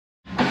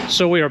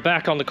So we are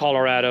back on the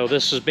Colorado.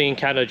 This is being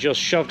kind of just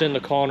shoved in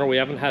the corner. We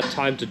haven't had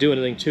time to do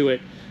anything to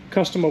it.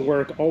 Customer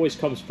work always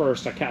comes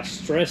first. I can't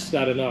stress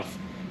that enough.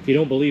 If you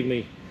don't believe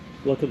me,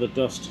 look at the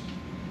dust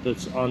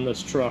that's on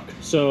this truck.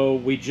 So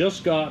we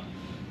just got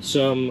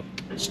some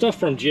stuff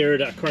from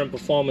Jared at Current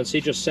Performance.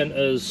 He just sent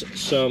us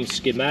some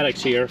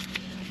schematics here,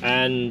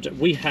 and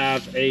we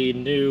have a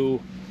new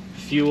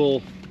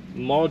fuel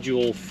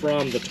module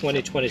from the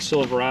 2020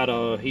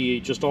 Silverado. He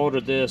just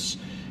ordered this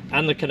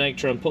and the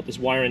connector and put this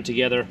wiring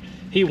together.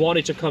 He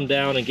wanted to come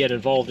down and get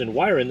involved in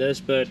wiring this,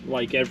 but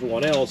like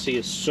everyone else, he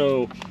is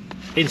so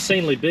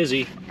insanely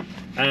busy,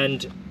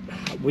 and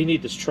we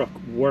need this truck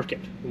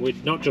working. We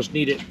not just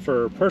need it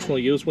for personal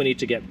use, we need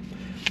to get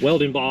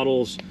welding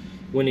bottles,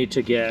 we need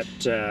to get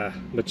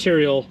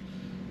material,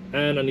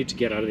 and I need to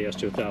get out of the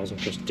S2000,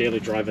 just daily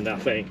driving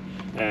that thing.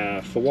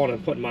 For one,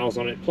 I'm putting miles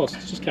on it, plus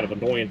it's just kind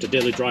of annoying to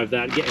daily drive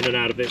that, get in and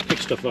out of it, pick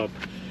stuff up.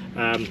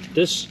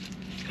 This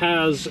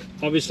has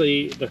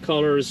obviously the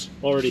colors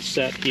already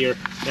set here.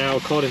 Now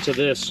according to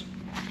this,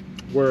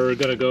 we're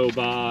gonna go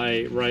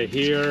by right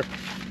here.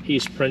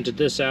 He's printed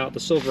this out, the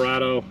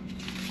Silverado,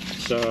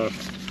 so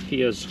he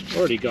has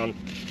already gone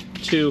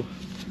to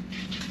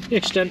the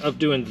extent of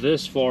doing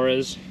this for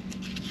us.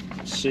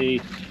 Let's see,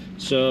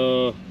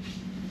 so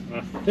I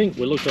think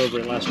we looked over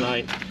it last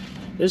night.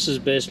 This is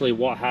basically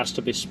what has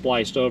to be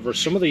spliced over.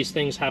 Some of these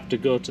things have to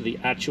go to the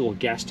actual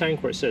gas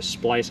tank where it says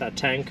splice at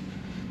tank.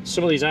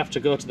 Some of these have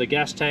to go to the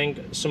gas tank,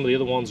 some of the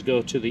other ones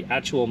go to the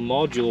actual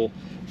module,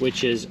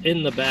 which is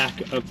in the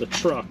back of the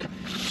truck.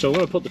 So I'm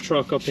going to put the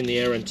truck up in the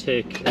air and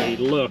take a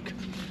look.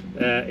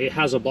 It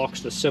has a box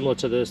that's similar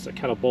to this that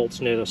kind of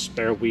bolts near the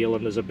spare wheel,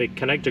 and there's a big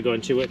connector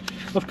going to it.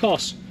 Of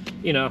course,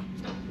 you know,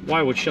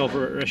 why would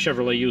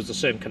Chevrolet use the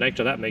same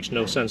connector? That makes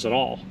no sense at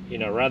all. You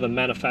know, rather than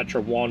manufacture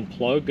one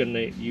plug and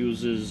it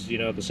uses, you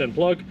know, the same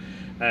plug,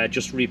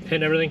 just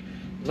repin everything.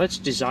 Let's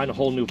design a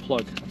whole new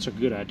plug. That's a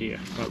good idea.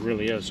 That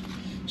really is.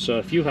 So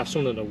if you have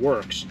something that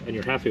works and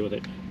you're happy with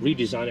it,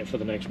 redesign it for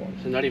the next one.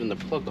 And not even the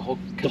plug, the whole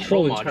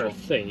control module. Entire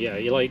thing. Yeah,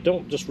 you like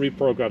don't just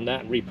reprogram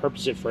that and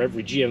repurpose it for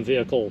every GM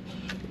vehicle.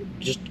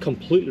 Just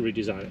completely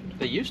redesign it.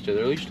 They used to.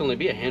 There used to only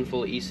be a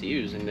handful of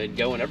ECUs, and they'd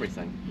go in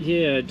everything.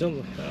 Yeah,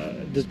 don't.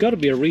 There's got to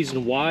be a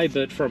reason why,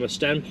 but from a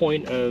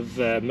standpoint of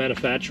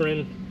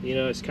manufacturing, you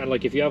know, it's kind of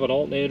like if you have an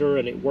alternator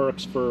and it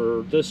works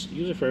for this,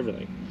 use it for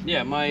everything.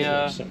 Yeah,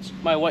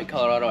 my white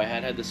Colorado I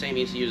had the same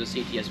ECUs as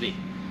CTSV.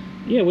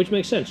 Yeah, which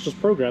makes sense. Just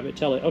program it,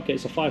 tell it, okay,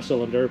 it's a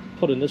 5-cylinder,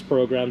 put in this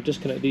program,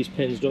 disconnect these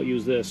pins, don't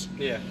use this.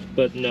 Yeah.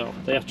 But no,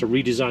 they have to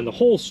redesign the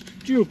whole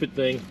stupid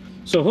thing.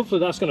 So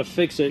hopefully that's going to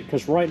fix it,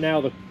 because right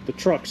now the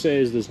truck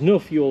says there's no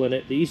fuel in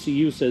it, the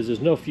ECU says there's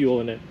no fuel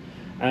in it,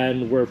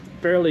 and we're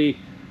fairly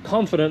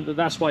confident that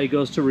that's why it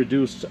goes to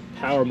reduced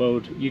power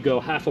mode. You go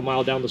half a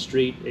mile down the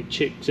street,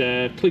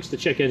 it clicks the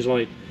check engine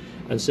light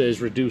and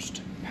says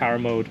reduced power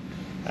mode.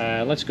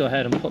 Let's go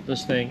ahead and put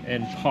this thing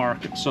in park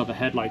so the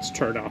headlights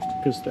turn off,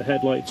 because the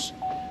headlights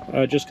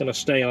are just going to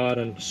stay on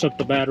and suck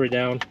the battery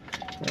down.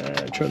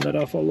 Turn that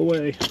off all the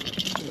way.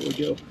 There we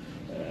go.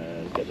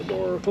 Get the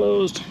door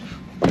closed.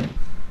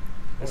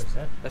 What is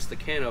that? That's the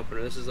can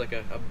opener. This is like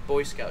a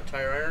Boy Scout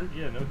tire iron.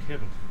 Yeah, no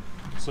kidding.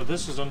 So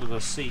this is under the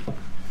seat.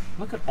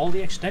 Look at all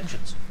the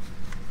extensions.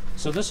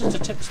 So this is to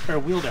tip the spare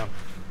wheel down.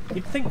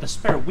 You'd think the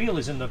spare wheel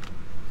is in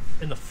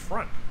the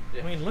front.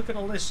 Yeah. I mean, look at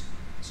all this.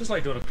 This is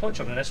like doing a clutch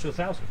on an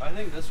S2000. I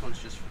think this one's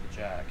just for the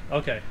jack.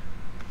 Okay.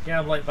 Yeah,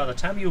 I'm like, by the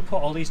time you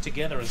put all these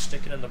together and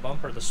stick it in the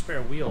bumper, the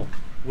spare wheel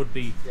would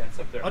be it's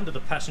up there. Under the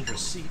passenger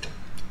seat.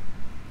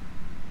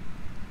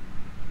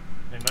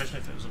 Imagine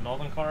if it was a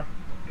Northern car.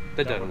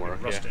 That doesn't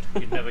work. Rusted.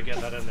 Yeah. You'd never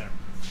get that in there.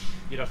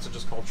 You'd have to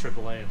just call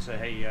AAA and say,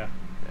 hey,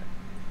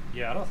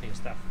 yeah, I don't think it's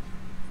that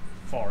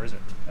far, is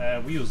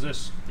it? We use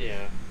this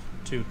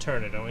to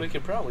turn it, don't we? We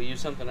could probably use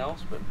something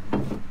else, but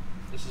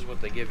this is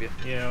what they give you.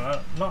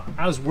 Yeah, I'm not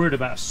as worried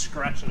about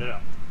scratching it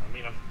up. I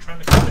mean, I'm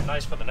trying to keep it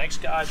nice for the next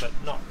guy, but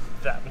not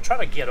that. I'm trying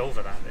to get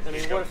over that. I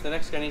mean, what if the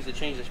next guy needs to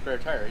change the spare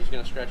tire? He's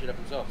going to scratch it up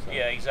himself. So.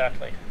 Yeah,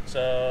 exactly.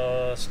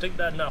 So stick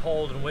that in that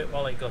hole and wait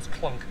while it goes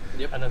clunk,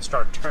 yep. And then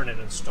start turning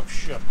and stuff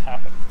should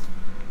happen.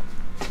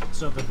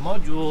 So the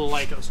module,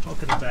 like I was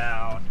talking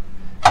about,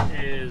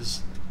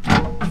 is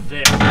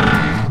there,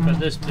 but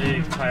this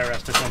big tire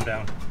has to come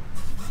down.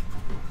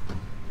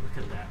 Look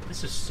at that.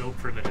 This is so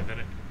primitive, isn't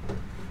it?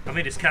 I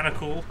mean, it's kind of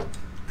cool.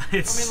 I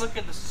mean, look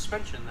at the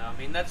suspension, though. I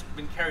mean, that's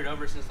been carried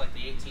over since like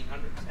the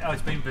 1800s. Oh,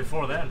 it's been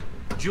before then.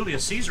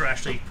 Julius Caesar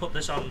actually put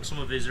this on some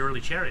of his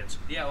early chariots.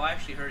 Yeah, well, I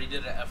actually heard he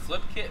did a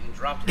flip kit and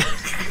dropped it.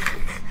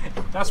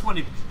 That's when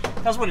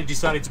he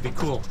decided to be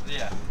cool.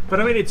 Yeah. But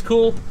I mean, it's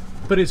cool,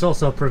 but it's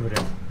also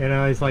primitive. You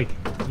know, it's like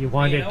you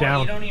wind it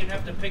down. You don't even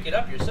have to pick it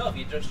up yourself.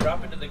 You just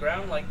drop it to the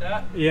ground like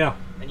that. Yeah.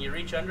 And you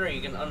reach under and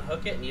you can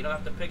unhook it, and you don't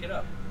have to pick it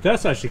up.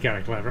 That's actually kind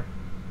of clever.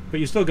 But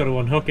you still got to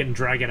unhook it and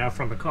drag it out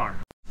from the car.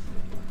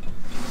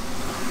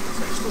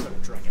 So you still got to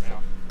drag it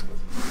out.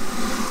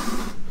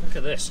 Look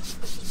at this.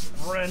 It's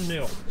brand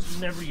new.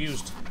 It's never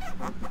used.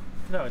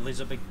 No, it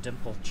leaves a big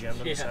dimple gem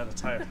on the side of the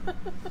tire.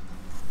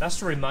 That's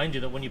to remind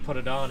you that when you put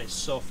it on, it's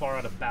so far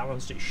out of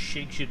balance, it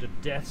shakes you to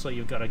death, so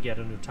you've got to get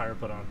a new tire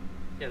put on.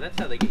 Yeah, that's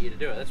how they get you to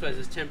do it. That's why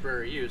it's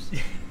temporary use.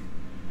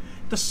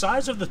 The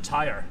size of the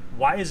tire,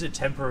 why is it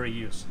temporary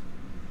use?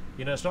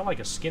 You know, it's not like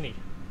a skinny.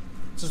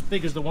 It's as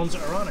big as the ones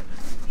that are on it.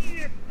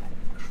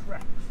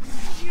 Crap.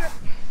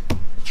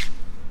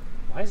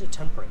 Why is it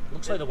temporary? It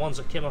looks like the ones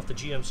that came off the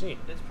GMC.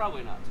 It's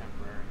probably not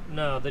temporary.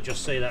 No, they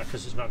just say that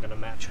because it's not going to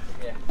match.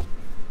 Yeah.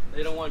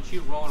 They don't want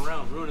you rolling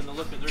around ruining the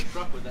look of their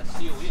truck with that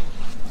steel wheel.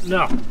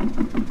 No.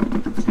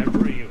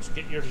 Temporary use.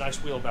 Get your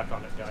nice wheel back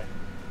on it, guy.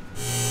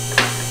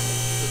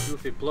 The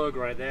goofy plug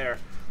right there.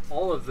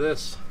 All of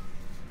this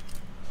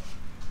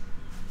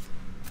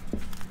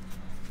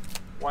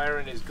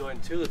wiring is going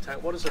to the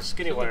tank. What does a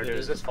skinny wire do?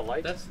 Is this for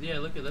light? Yeah.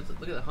 Look at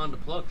the Honda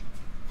plug.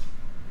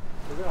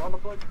 Is it a Honda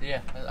plug? Yeah,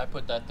 I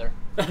put that there.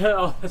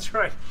 Oh, that's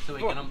right. So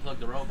we can unplug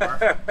the roll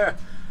bar.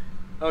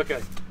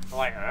 Okay. I'm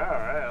like, all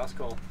right, that's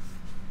cool.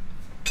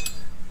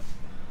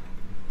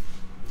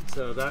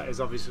 So that is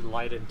obviously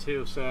light in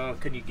too. So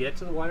can you get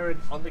to the wire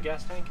on the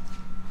gas tank?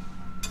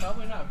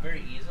 Probably not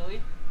very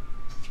easily.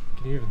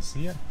 Can you even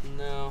see it?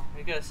 No,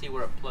 you gotta see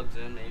where it plugs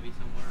in, maybe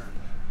somewhere.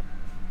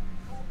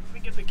 Let me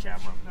get the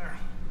camera up there.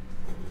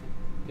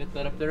 Get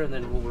that up there, and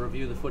then we'll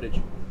review the footage.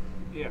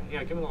 Yeah,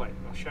 give me the light.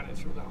 I'll shine it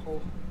through that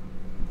hole.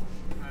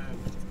 And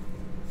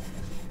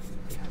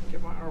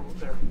get my arm up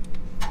there.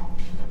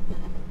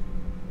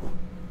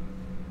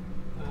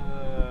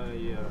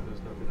 Yeah,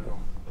 there's no good at all.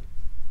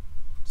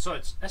 So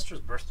it's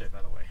Esther's birthday,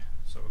 by the way.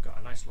 So we've got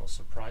a nice little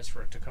surprise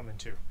for it to come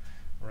into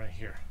right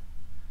here.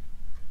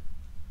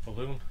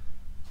 Balloon,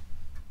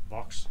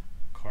 box,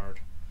 card,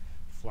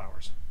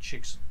 flowers.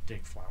 Chicks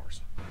dig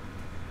flowers.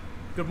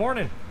 Good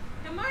morning.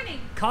 Good morning.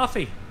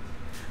 Coffee.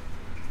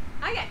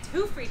 I got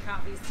 2 free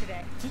coffees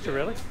today. Did you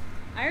really?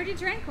 I already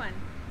drank one.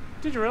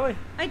 Did you really?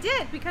 I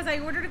did, because I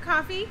ordered a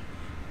coffee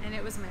and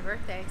it was my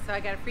birthday, so I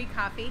got a free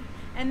coffee.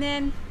 And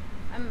then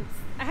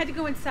I had to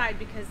go inside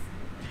because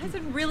it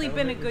hasn't really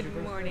been a good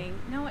morning.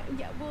 No, but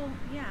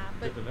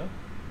Did they know?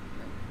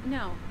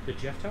 no, Did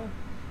Jeff tell him?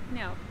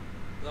 no.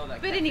 Well,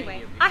 that But caffeine anyway,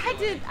 you'll be I had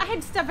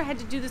feeling. stuff I had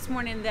to do this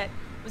morning that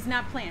was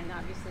not planned,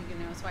 obviously,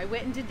 So I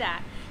went and did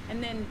that,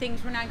 and then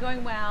things were not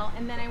going well,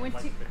 and then I went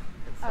to.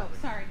 Oh,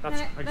 sorry. I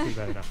can see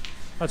better now.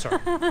 That's all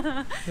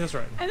right. That's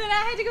right. And then I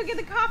had to go get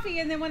the coffee,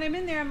 and then when I'm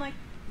in there, I'm like,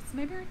 it's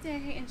my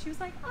birthday, and she was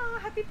like, oh,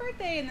 happy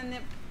birthday, and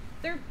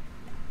then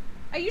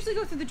I usually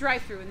go through the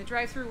drive-thru, and the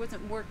drive-thru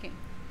wasn't working.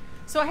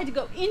 So I had to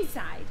go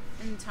inside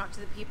and talk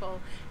to the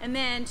people, and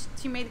then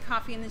she made the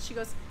coffee, and then she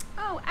goes,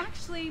 oh,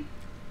 actually,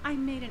 I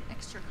made an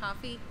extra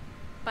coffee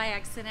by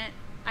accident.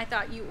 I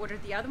thought you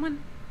ordered the other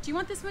one. Do you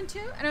want this one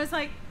too? And I was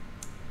like,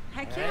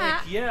 heck yeah.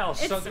 Heck yeah, I'll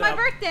suck it's my that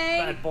birthday.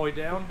 bad boy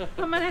down.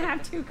 I'm going to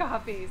have 2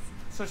 coffees.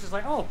 So she's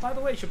like, oh, by the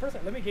way, it's your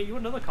birthday. Let me get you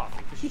another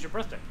coffee because it's your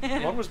birthday.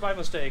 One was by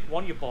mistake,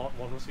 one you bought,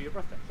 one was for your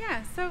birthday.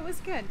 Yeah, so it was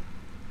good.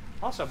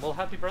 Awesome. Well,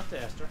 happy birthday,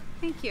 Esther.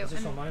 Thank you. Is this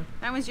And on mine?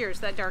 that was yours,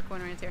 that dark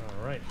one right there.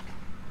 All right.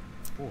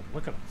 Oh,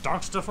 look at the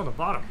dark stuff on the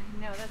bottom.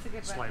 No, that's a good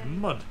It's one. like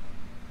mud.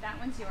 That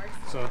one's yours.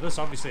 So this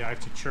obviously I have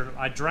to churn.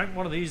 I drank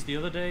one of these the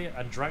other day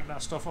and drank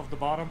that stuff off the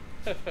bottom.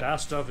 That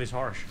stuff is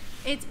harsh.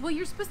 Well,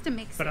 you're supposed to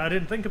mix But it. I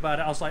didn't think about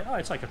it. I was like, oh,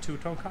 it's like a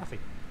 2-tone coffee.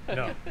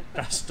 No,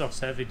 that stuff's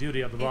heavy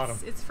duty at the bottom.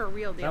 It's for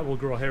real deal. That will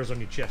grow hairs on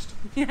your chest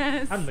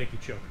Yes. and make you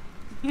choke.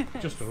 Yes.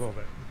 Just a little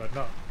bit, but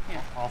not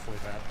Yeah. awfully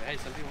bad. Hey,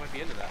 some people might be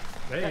into that.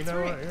 Hey, That's you know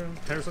right.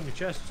 what? Hairs on your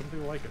chest. Some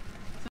people like it.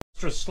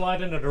 Just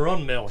slide into the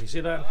run mill. You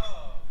see that?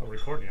 I'm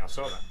recording you. I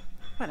saw that.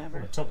 I'm Whatever.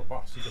 gonna tell the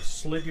boss. You just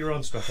slid your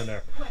own stuff in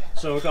there.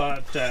 So we got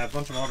a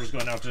bunch of orders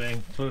going out today,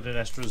 including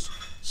Esther's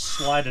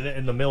sliding it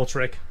in the mill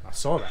trick. I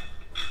saw that.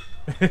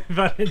 If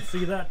I didn't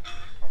see that,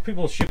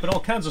 people shipping all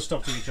kinds of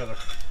stuff to each other.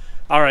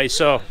 All right,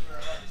 so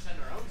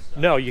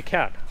no, you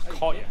can't. I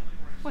caught you.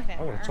 I want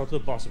Whatever. to talk to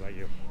the boss about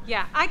you.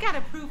 Yeah, I got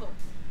approval.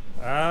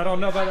 I don't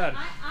know about that.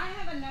 I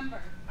have a number.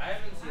 I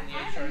haven't seen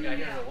the HR guy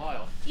here in a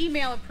while.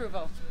 Email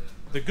approval.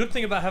 The good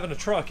thing about having a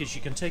truck is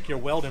you can take your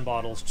welding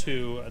bottles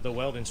to the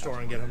welding store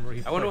and get them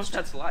replaced. I wonder what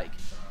that's like.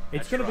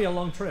 It's going to be a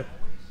long trip.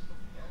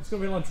 It's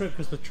going to be a long trip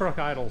because the truck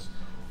idles.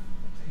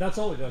 That's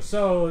all it does.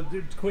 So,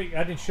 quick,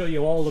 I didn't show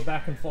you all the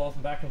back and forth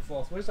and back and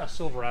forth. Where's that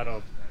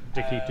Silverado,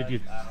 Dickie? Did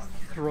you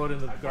throw it in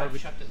the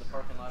garbage? Chucked it in the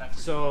parking lot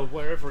after. So,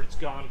 wherever it's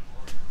gone,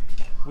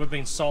 we've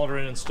been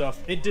soldering and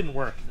stuff. It didn't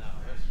work. No,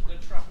 it's a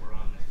good truck we're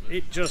on.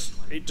 It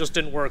just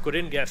didn't work. We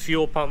didn't get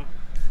fuel pump.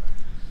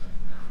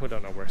 We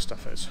don't know where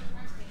stuff is.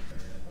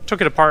 Took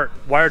it apart,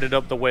 wired it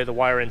up the way the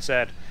wiring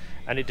said,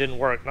 and it didn't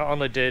work. Not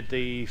only did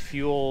the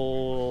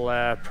fuel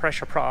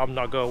pressure problem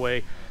not go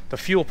away, the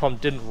fuel pump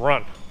didn't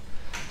run.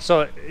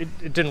 So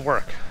it didn't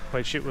work,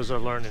 which it was a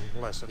learning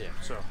lesson. Yeah.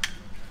 So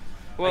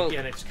Well,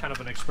 again, it's kind of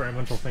an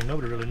experimental thing.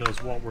 Nobody really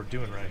knows what we're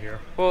doing right here.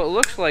 well, it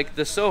looks like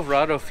the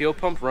Silverado fuel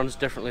pump runs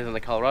differently than the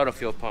Colorado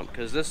fuel pump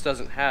because this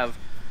doesn't have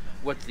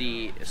what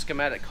the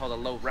schematic called a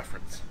low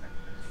reference,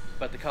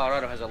 but the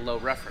Colorado has a low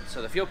reference,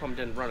 so the fuel pump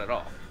didn't run at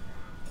all.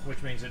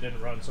 Which means it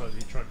didn't run, so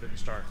the truck didn't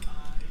start.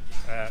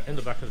 In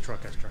the back of the truck,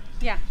 extra.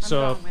 Yeah, I'm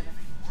So- going with it.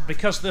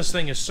 because this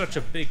thing is such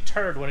a big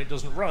turd when it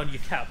doesn't run, you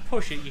can't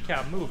push it, you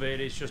can't move it,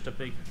 it's just a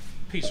big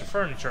piece of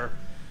furniture.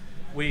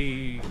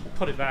 We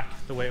put it back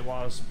the way it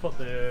was, put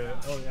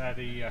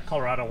the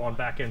Colorado one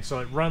back in, so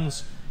it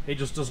runs, it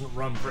just doesn't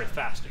run very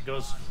fast. It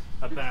goes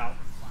about,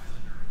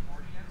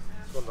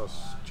 one of those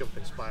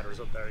jumping spiders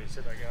up there, you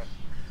see that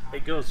guy?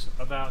 It goes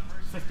about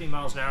 15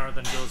 miles an hour,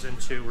 then goes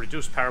into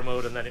reduced power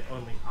mode, and then it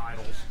only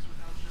idles.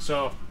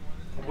 So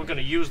we're going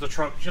to use the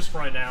truck just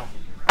right now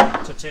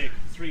to take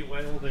 3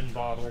 welding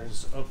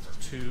bottles up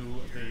to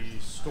the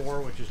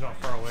store, which is not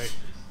far away.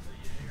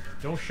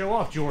 Don't show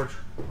off, George.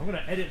 I'm going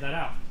to edit that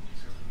out.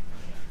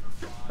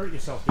 Hurt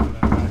yourself doing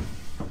that, guy.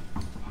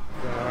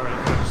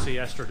 Alright, good to see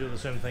Esther do the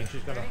same thing.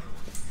 She's going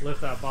to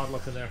lift that bottle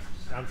up in there.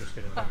 I'm just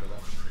kidding. Remember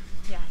that.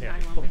 Yeah,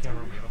 Pull the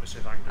camera on me. Let me see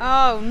if I can do it.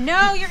 Oh,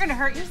 no, you're going to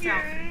hurt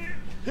yourself.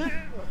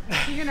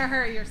 You're going to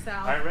hurt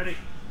yourself. Alright, ready?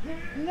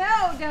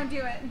 No, don't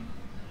do it.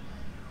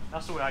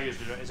 That's the way I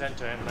usually do it, is end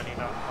to end, then you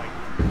don't like...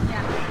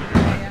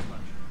 Yeah.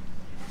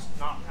 It's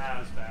not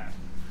as bad.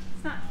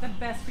 It's not the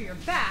best for your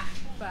back,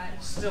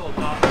 but... Still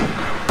not.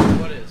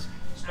 What is?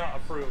 It's not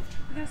approved.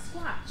 We're going to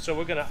squat. So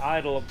we're going to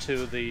idle up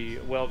to the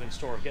welding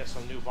store, get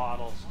some new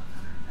bottles,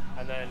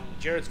 and then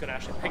Jared's going to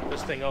actually pick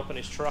this thing up in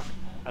his truck,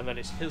 and then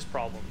it's his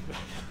problem.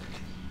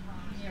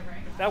 Yeah,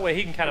 right. That way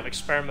he can kind of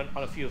experiment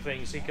on a few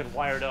things. He can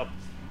wire it up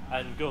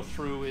and go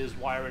through his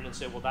wiring and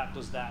say, well, that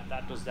does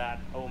that,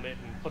 omit,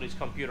 and put his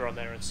computer on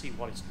there and see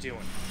what it's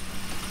doing.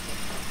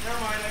 Never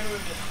mind, I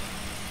moved it.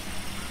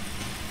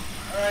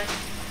 Alright.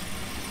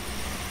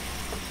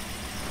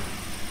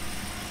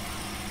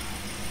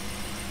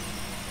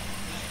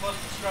 You're supposed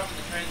to scrub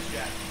the trans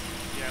jack.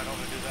 Yeah, I don't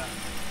want to do that.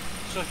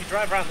 So if you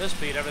drive around this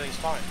speed, everything's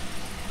fine.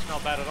 It's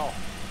not bad at all.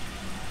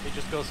 It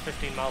just goes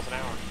 15 miles an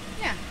hour.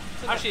 Yeah.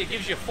 Actually, it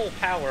gives you full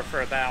power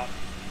for about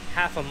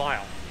half a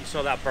mile. You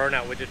saw that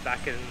burnout we did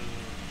back in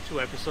 2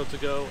 episodes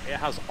ago. It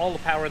has all the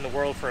power in the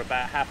world for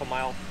about half a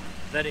mile.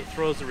 Then it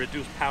throws the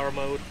reduced power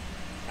mode,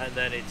 and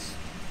then it's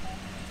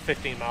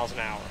 15 miles an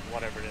hour,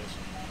 whatever it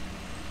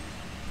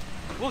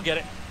is. We'll get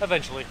it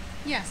eventually.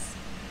 Yes.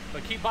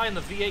 But keep buying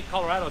the V8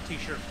 Colorado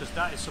t-shirts, because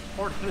that is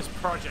supporting this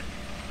project.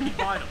 Keep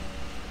buying them.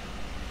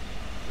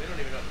 We don't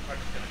even know what the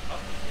project's going to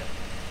cost us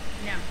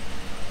yet. No.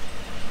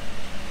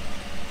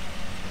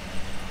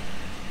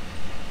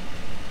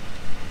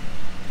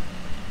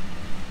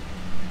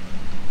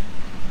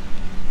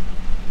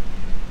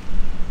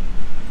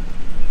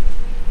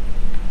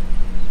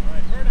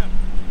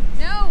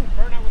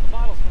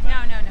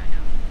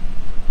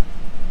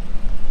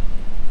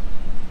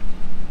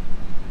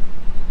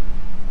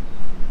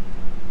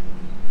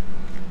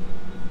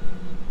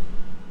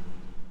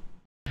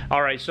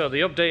 Alright, so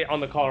the update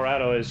on the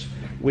Colorado is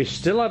we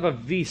still have a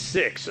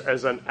V6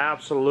 as an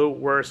absolute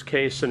worst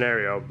case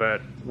scenario, but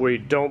we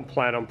don't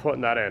plan on putting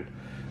that in.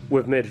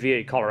 We've made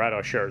V8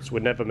 Colorado shirts.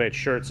 We've never made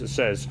shirts that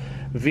says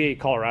V8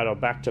 Colorado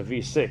back to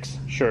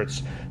V6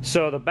 shirts.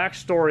 So the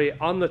backstory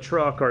on the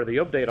truck, or the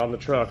update on the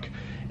truck,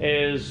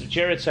 is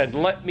Jared said,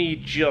 let me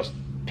just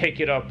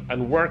pick it up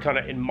and work on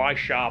it in my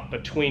shop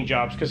between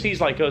jobs, because he's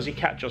like us, he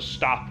can't just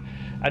stop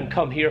and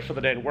come here for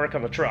the day and work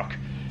on the truck.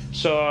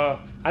 So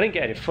I didn't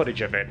get any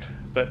footage of it,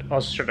 but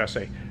should I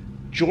say,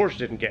 George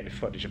didn't get any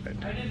footage of it.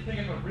 I didn't pick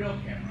up a real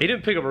camera. He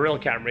didn't pick up a real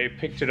camera. He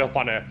picked it up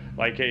on a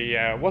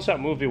what's that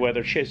movie where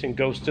they're chasing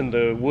ghosts in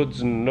the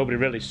woods and nobody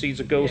really sees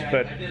a ghost? Yeah,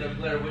 but I did a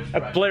Blair Witch.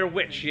 A Blair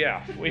Witch,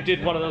 yeah. We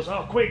did one of those.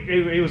 Oh, quick!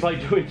 He was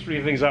like doing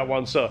 3 things at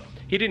once, so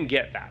he didn't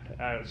get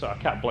that. So I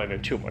can't blame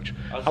him too much.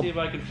 I'll see if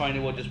I can find it.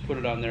 We'll just put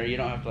it on there. You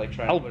don't have to like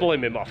try. I'll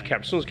blame him off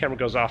camera. As soon as the camera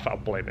goes off, I'll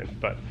blame him.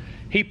 But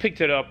he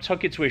picked it up,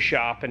 took it to his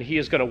shop, and he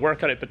is going to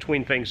work on it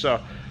between things. So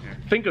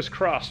fingers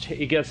crossed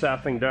he gets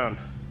that thing done.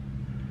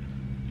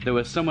 There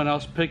was someone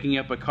else picking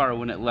up a car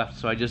when it left,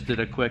 so I just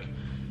did a quick,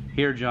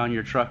 here John,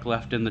 your truck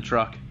left in the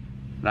truck,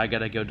 and I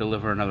gotta go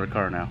deliver another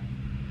car now.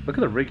 Look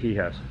at the rig he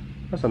has.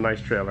 That's a nice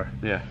trailer.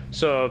 Yeah.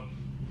 So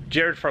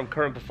Jared from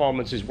Current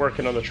Performance is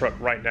working on the truck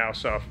right now,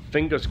 so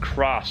fingers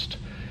crossed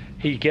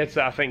he gets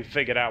that thing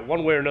figured out.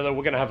 One way or another,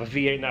 we're gonna have a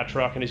V8 in that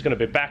truck, and he's gonna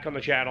be back on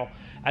the channel,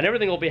 and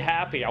everything will be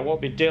happy. I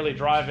won't be daily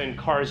driving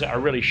cars that I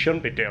really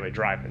shouldn't be daily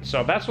driving.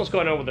 So that's what's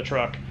going on with the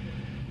truck.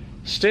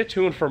 Stay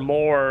tuned for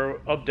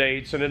more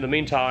updates, and in the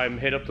meantime,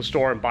 hit up the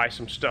store and buy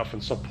some stuff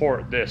and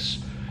support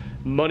this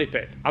money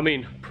pit. I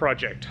mean,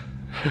 project.